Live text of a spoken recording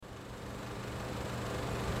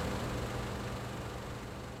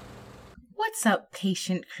What's up,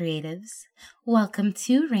 patient creatives? Welcome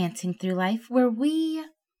to Ranting Through Life, where we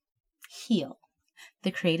heal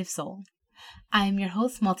the creative soul. I'm your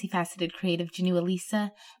host, multifaceted creative Janu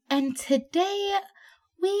Elisa, and today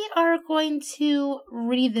we are going to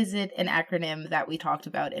revisit an acronym that we talked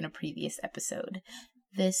about in a previous episode.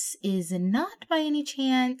 This is not by any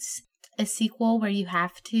chance a sequel where you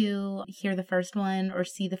have to hear the first one or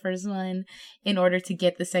see the first one in order to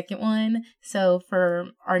get the second one. So for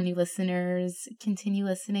our new listeners, continue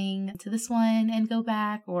listening to this one and go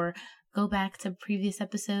back to previous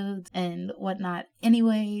episodes and whatnot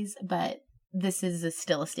anyways, but this is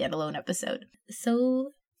still a standalone episode.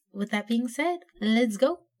 So with that being said, let's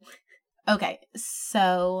go. Okay,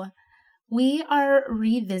 so we are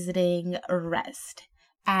revisiting rest,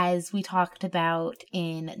 as we talked about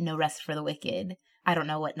in No Rest for the Wicked. I don't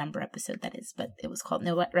know what number episode that is, but it was called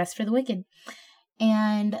No Rest for the Wicked.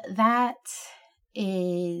 And that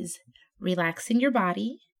is relaxing your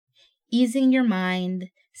body, easing your mind,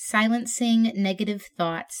 silencing negative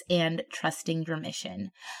thoughts, and trusting your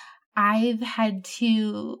mission. I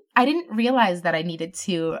didn't realize that I needed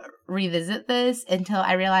to revisit this until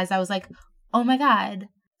I realized I was like, oh my God,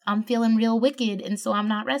 I'm feeling real wicked, and so I'm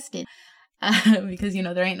not rested. Because,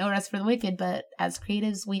 there ain't no rest for the wicked, but as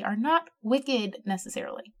creatives, we are not wicked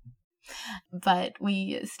necessarily. But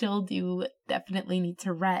we still do definitely need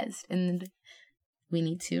to rest, and we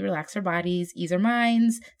need to relax our bodies, ease our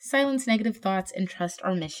minds, silence negative thoughts, and trust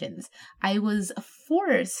our missions. I was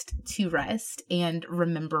forced to rest and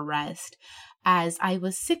remember rest as I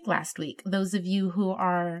was sick last week. Those of you who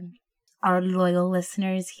are our loyal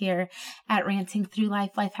listeners here at Ranting Through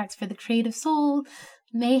Life, Life Hacks for the Creative Soul,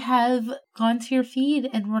 may have gone to your feed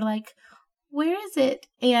and were like, where is it?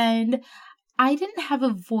 And I didn't have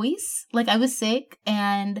a voice. Like, I was sick,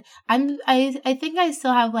 and I think I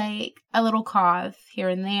still have like a little cough here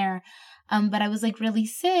and there. But I was like really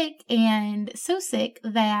sick, and so sick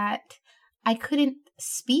that I couldn't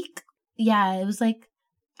speak. Yeah, it was like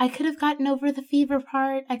I could have gotten over the fever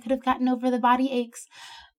part. I could have gotten over the body aches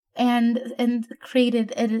and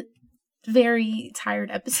created a very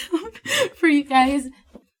tired episode for you guys.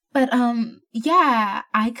 But yeah,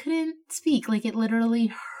 I couldn't speak. Like, it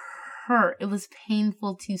literally hurt. It was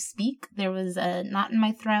painful to speak. There was a knot in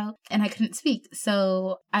my throat and I couldn't speak.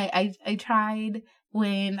 So I tried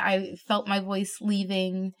when I felt my voice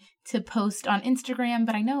leaving to post on Instagram,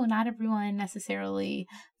 but I know not everyone necessarily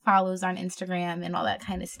follows on Instagram and all that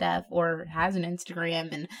kind of stuff, or has an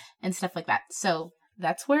Instagram and stuff like that. So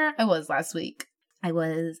that's where I was last week. I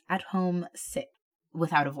was at home sick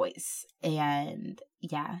without a voice. And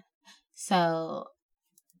yeah, so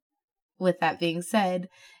with that being said,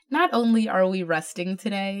 not only are we resting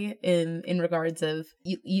today in regards of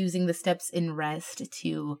using the steps in rest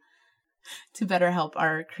to better help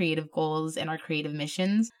our creative goals and our creative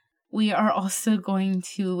missions, we are also going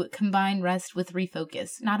to combine rest with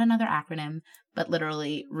refocus. Not another acronym, but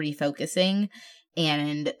literally refocusing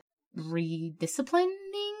and redisciplining.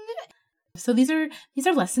 So these are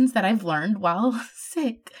lessons that I've learned while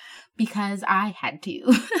sick because I had to.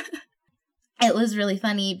 It was really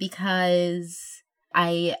funny because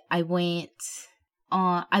I went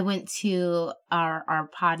to our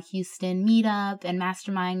Pod Houston meetup and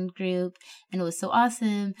mastermind group, and it was so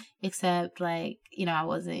awesome, except I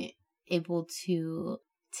wasn't able to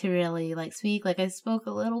really speak. I spoke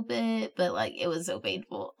a little bit, but it was so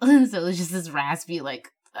painful. So it was just this raspy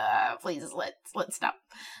please let's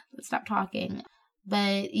stop talking.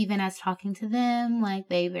 But even as talking to them,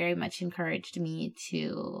 they very much encouraged me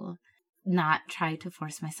to not try to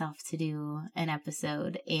force myself to do an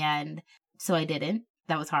episode, and so I didn't.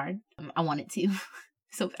 That was hard. I wanted to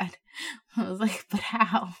so bad. I was like, but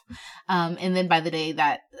how? And then by the day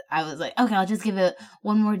that I was like, okay, I'll just give it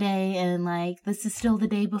one more day, and this is still the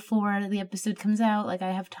day before the episode comes out.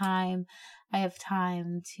 I have time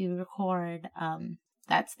to record.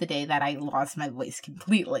 That's the day that I lost my voice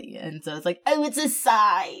completely. And so it's like, oh, it's a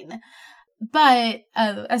sign. But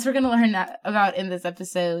as we're going to learn about in this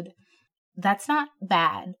episode, that's not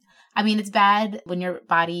bad. I mean, it's bad when your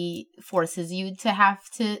body forces you to have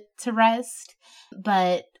to rest,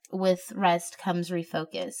 but with rest comes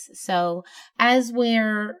refocus. So as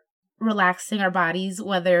we're relaxing our bodies,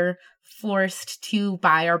 whether forced to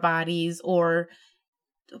by our bodies or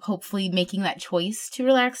hopefully making that choice to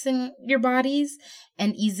relaxing your bodies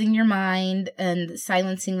and easing your mind and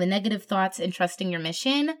silencing the negative thoughts and trusting your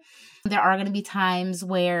mission, there are going to be times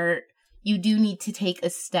where you do need to take a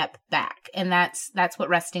step back. And that's what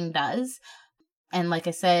resting does. And like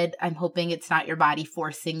I said, I'm hoping it's not your body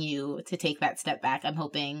forcing you to take that step back. I'm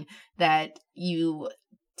hoping that you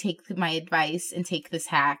take my advice and take this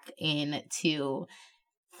hack into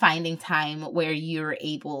finding time where you're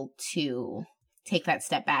able to take that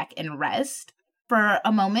step back and rest for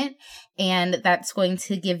a moment. And that's going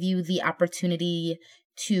to give you the opportunity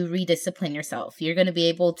to rediscipline yourself. You're going to be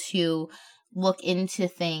able to look into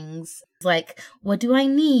things like, what do I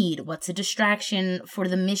need? What's a distraction for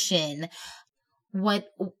the mission? What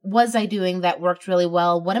was I doing that worked really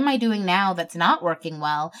well? What am I doing now that's not working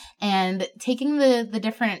well? And taking the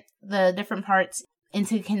different parts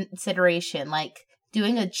into consideration, like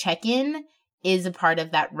doing a check-in is a part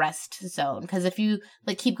of that rest zone. Because if you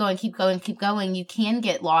like keep going, you can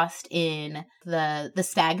get lost in the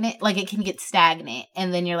stagnant, like it can get stagnant.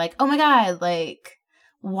 And then you're like, oh my God, like,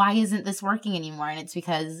 why isn't this working anymore? And it's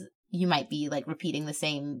because you might be like repeating the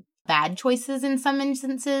same bad choices in some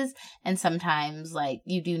instances. And sometimes like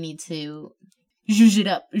you do need to zhuzh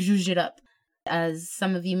it up. As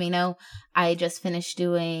some of you may know, I just finished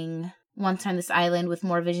doing Once on This Island with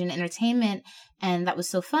More Vision Entertainment. And that was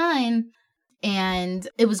so fun. And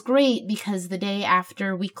it was great because the day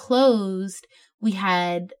after we closed, we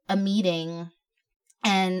had a meeting.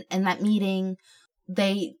 And in that meeting,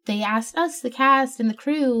 they asked us, the cast and the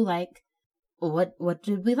crew, like, what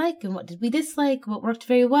did we like and what did we dislike? What worked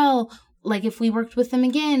very well? Like, if we worked with them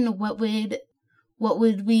again, what would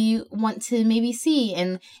we want to maybe see?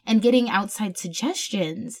 And getting outside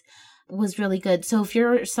suggestions was really good. So if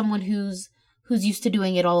you're someone who's used to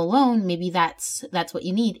doing it all alone, maybe that's what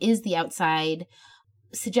you need, is the outside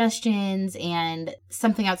suggestions and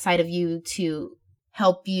something outside of you to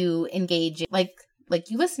help you engage. Like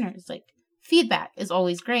you listeners, like, feedback is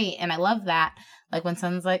always great. And I love that. Like when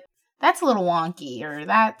someone's like, that's a little wonky, or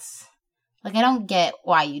that's like, I don't get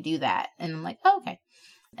why you do that. And I'm like, oh, okay.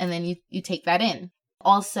 And then you take that in.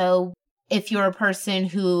 Also, if you're a person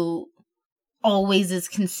who always is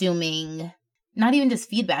consuming, not even just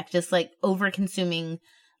feedback, just like over consuming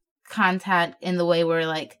content in the way where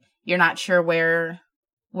like you're not sure where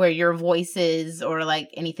your voice is or like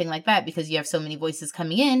anything like that because you have so many voices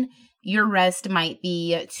coming in, your rest might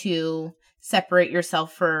be to separate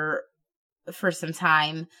yourself for some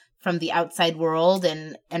time from the outside world,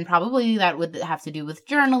 and probably that would have to do with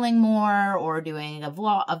journaling more or doing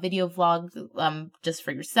a video vlog just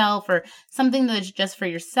for yourself, or something that's just for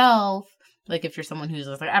yourself. Like if you're someone who's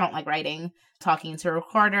just like, I don't like writing, talking to a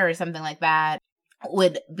recorder or something like that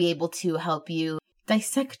would be able to help you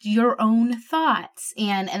dissect your own thoughts.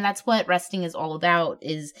 And that's what resting is all about,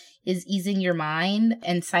 is easing your mind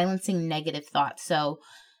and silencing negative thoughts.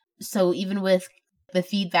 So even with the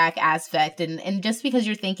feedback aspect, and just because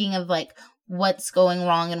you're thinking of like what's going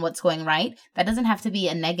wrong and what's going right, that doesn't have to be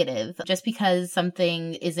a negative. Just because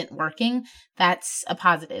something isn't working, that's a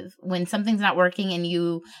positive. When something's not working and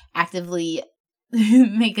you actively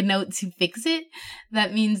make a note to fix it,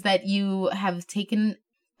 that means that you have taken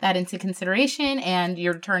that into consideration and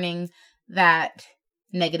you're turning that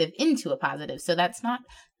negative into a positive. So it's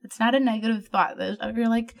not a negative thought. You're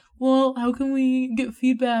like, well, how can we get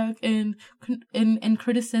feedback and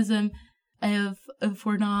criticism if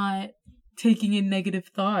we're not taking in negative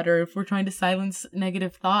thought, or if we're trying to silence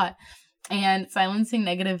negative thought? And silencing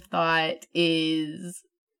negative thought is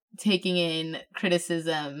taking in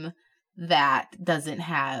criticism that doesn't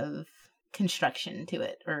have construction to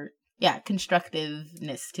it, or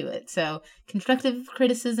constructiveness to it. So constructive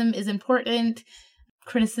criticism is important.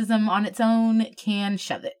 Criticism on its own can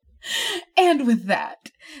shove it. And with that,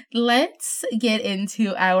 let's get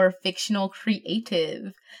into our fictional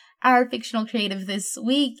creative. Our fictional creative this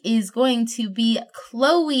week is going to be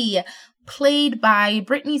Chloe, played by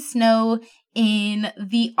Brittany Snow in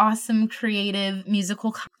the awesome creative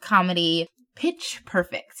musical comedy Pitch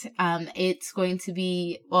Perfect. It's going to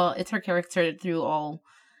be, well, it's her character through all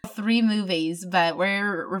 3 movies, but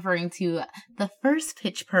we're referring to the first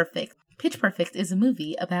Pitch Perfect. Pitch Perfect is a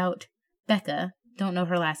movie about Becca, don't know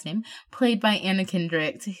her last name, played by Anna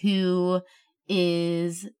Kendrick, who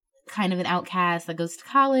is kind of an outcast that goes to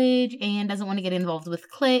college and doesn't want to get involved with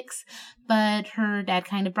cliques, but her dad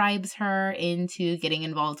kind of bribes her into getting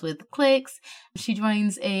involved with cliques. She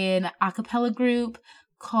joins an a cappella group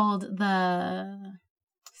called the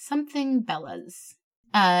something Bellas,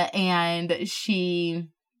 and she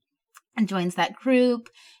joins that group.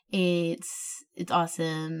 It's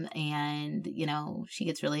awesome, and she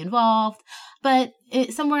gets really involved. But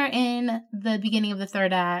somewhere in the beginning of the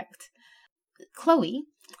 3rd act, Chloe,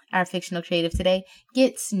 our fictional creative today,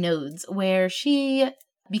 gets nodes where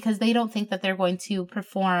because they don't think that they're going to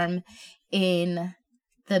perform in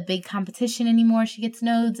the big competition anymore, she gets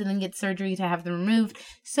nodes and then gets surgery to have them removed.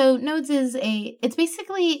 So nodes is it's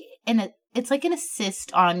basically it's like an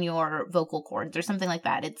assist on your vocal cords or something like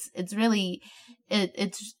that. It's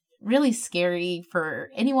really scary for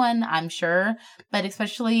anyone, I'm sure, but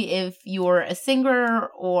especially if you're a singer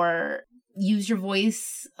or use your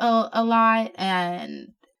voice a lot, and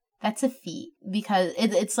that's a feat, because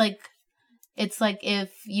it's like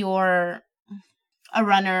if you're a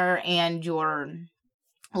runner and your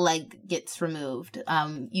leg gets removed,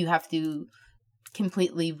 you have to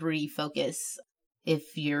completely refocus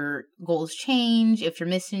if your goals change, if your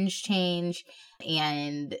missions change,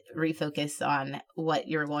 and refocus on what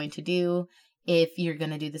you're going to do. If you're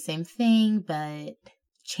going to do the same thing, but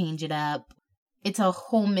change it up, it's a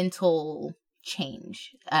whole mental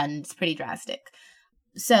change, and it's pretty drastic.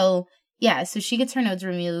 So, yeah, so she gets her nodes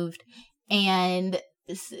removed, and,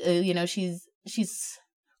 she's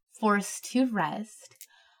forced to rest.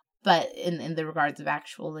 But in the regards of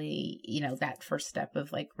actually, that first step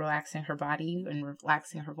of like relaxing her body and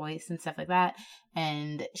relaxing her voice and stuff like that.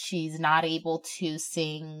 And she's not able to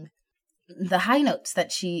sing the high notes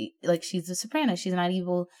that she's a soprano. She's not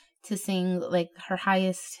able to sing like her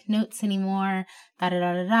highest notes anymore. Da da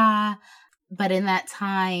da da da. But in that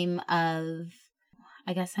time of,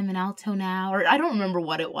 I guess I'm an alto now, or I don't remember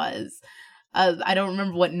what it was. I don't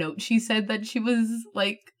remember what note she said that she was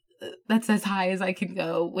like, that's as high as I can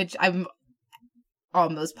go, which I'm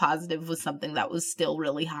almost positive was something that was still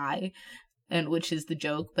really high, and which is the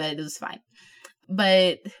joke, but it was fine.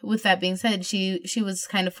 But with that being said, she was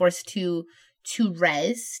kind of forced to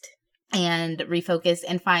rest and refocus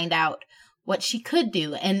and find out what she could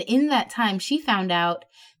do. And in that time, she found out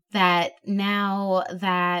that now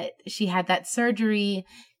that she had that surgery,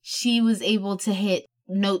 she was able to hit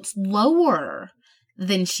notes lower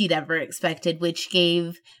than she'd ever expected, which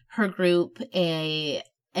gave her group an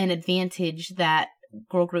advantage that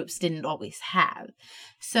girl groups didn't always have.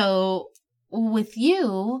 So with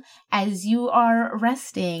you, as you are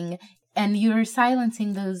resting and you're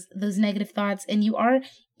silencing those negative thoughts and you are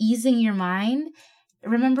easing your mind,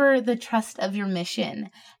 remember the trust of your mission.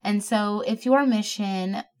 And so if your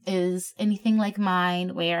mission is anything like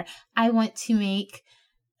mine, where I want to make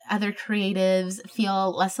other creatives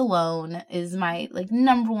feel less alone, is my like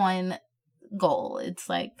number one goal. It's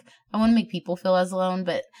like I want to make people feel less alone,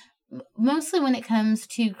 but mostly when it comes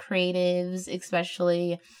to creatives,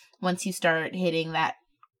 especially once you start hitting that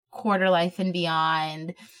quarter life and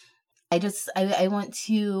beyond, I want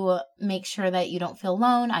to make sure that you don't feel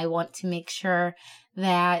alone. I want to make sure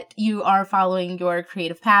that you are following your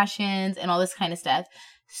creative passions and all this kind of stuff.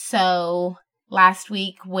 So last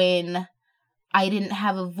week when I didn't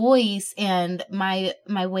have a voice, and my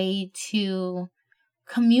way to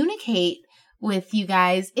communicate with you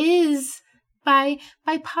guys is by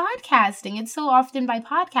podcasting. It's so often by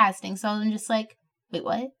podcasting. So I'm just like, wait,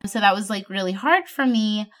 what? So that was like really hard for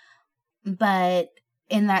me. But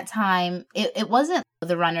in that time, it wasn't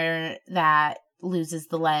the runner that loses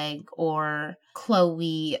the leg, or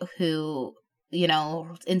Chloe who,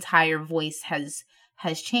 entire voice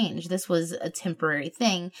has changed. This was a temporary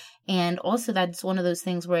thing. And also that's one of those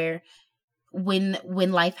things where when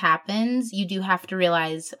life happens, you do have to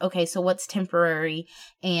realize, okay, so what's temporary,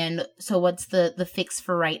 and so what's the fix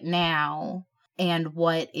for right now, and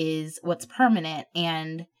what's permanent,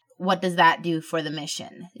 and what does that do for the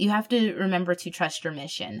mission? You have to remember to trust your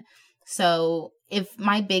mission. So if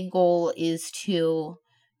my big goal is to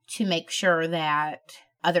make sure that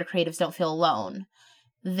other creatives don't feel alone,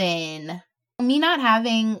 then me not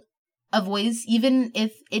having a voice, even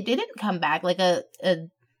if it didn't come back, like a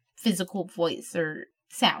physical voice or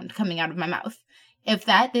sound coming out of my mouth, if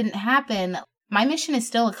that didn't happen, my mission is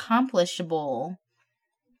still accomplishable.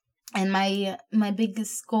 And my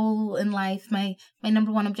biggest goal in life, my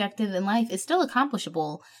number one objective in life is still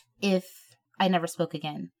accomplishable if I never spoke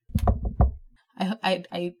again. I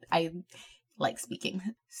like speaking,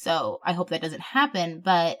 so I hope that doesn't happen,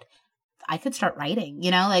 but I could start writing,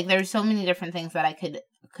 like there's so many different things that I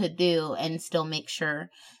could do and still make sure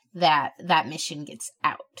that mission gets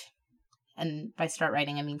out. And by start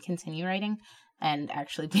writing, I mean continue writing and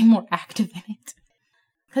actually be more active in it.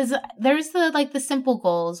 Because there's the simple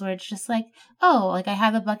goals where it's just like, oh, like I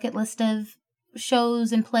have a bucket list of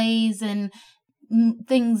shows and plays and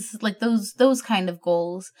things like those kind of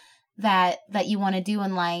goals that you want to do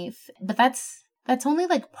in life. But that's only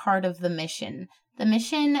like part of the mission. The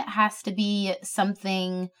mission has to be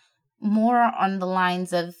something more on the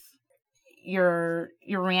lines of your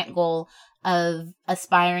rant goal of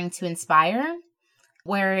aspiring to inspire,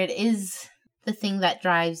 where it is the thing that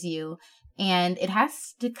drives you. And it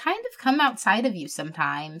has to kind of come outside of you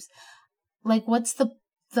sometimes. Like, what's the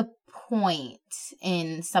point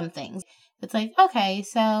in some things? It's like, okay,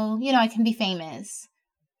 so, I can be famous.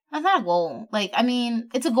 That's not a goal.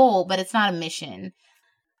 It's a goal, but it's not a mission.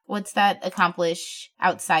 What's that accomplish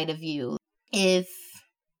outside of you? If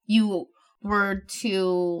you were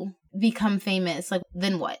to become famous,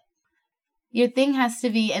 then what? Your thing has to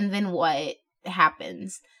be, and then what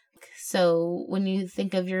happens? So when you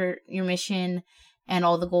think of your mission and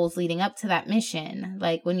all the goals leading up to that mission,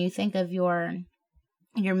 when you think of your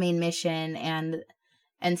main mission and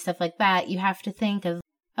stuff like that, you have to think of,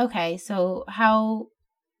 okay, so how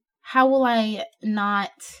will I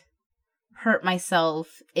not hurt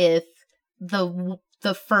myself if the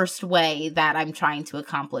first way that I'm trying to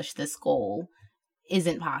accomplish this goal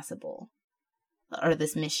isn't possible, or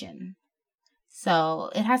this mission?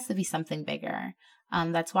 So it has to be something bigger.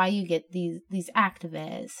 That's why you get these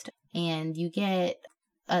activists, and you get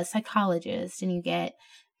a psychologist, and you get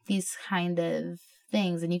these kind of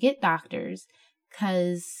things, and you get doctors,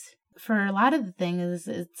 because for a lot of the things,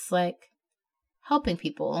 it's helping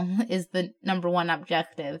people is the number one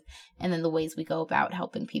objective. And then the ways we go about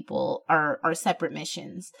helping people are separate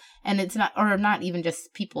missions. And it's not even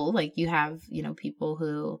just people. You have, people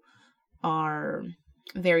who are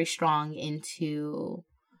very strong into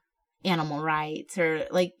animal rights, or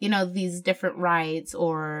these different rights,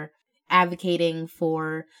 or advocating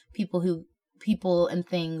for people and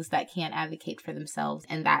things that can't advocate for themselves.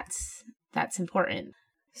 And that's important.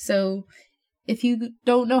 So if you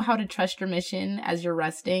don't know how to trust your mission as you're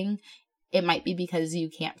resting, it might be because you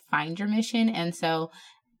can't find your mission. And so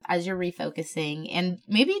as you're refocusing, and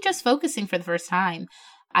maybe just focusing for the first time,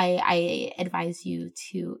 I advise you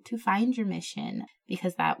to find your mission,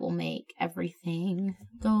 because that will make everything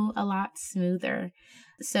go a lot smoother.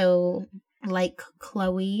 So like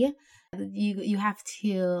Chloe, you have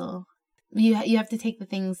to take the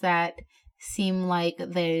things that seem like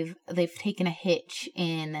they've taken a hitch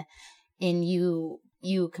in you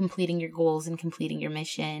completing your goals and completing your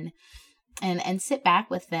mission, and sit back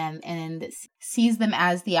with them and seize them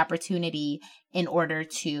as the opportunity in order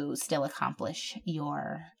to still accomplish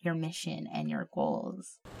your mission and your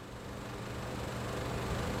goals.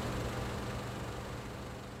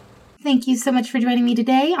 Thank you so much for joining me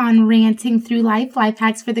today on Ranting Through Life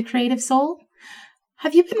Hacks for the Creative Soul.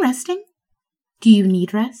 Have you been resting? Do you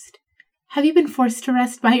need rest? Have you been forced to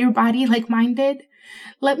rest by your body like mine did?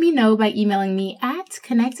 Let me know by emailing me at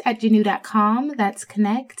connect@jhonu.com. That's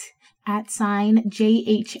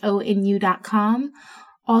connect@jhonu.com.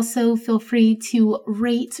 Also, feel free to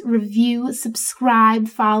rate, review, subscribe,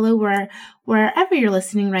 follow wherever you're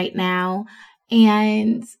listening right now,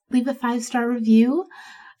 and leave a 5-star review.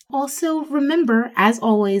 Also, remember, as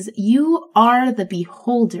always, you are the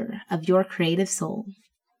beholder of your creative soul.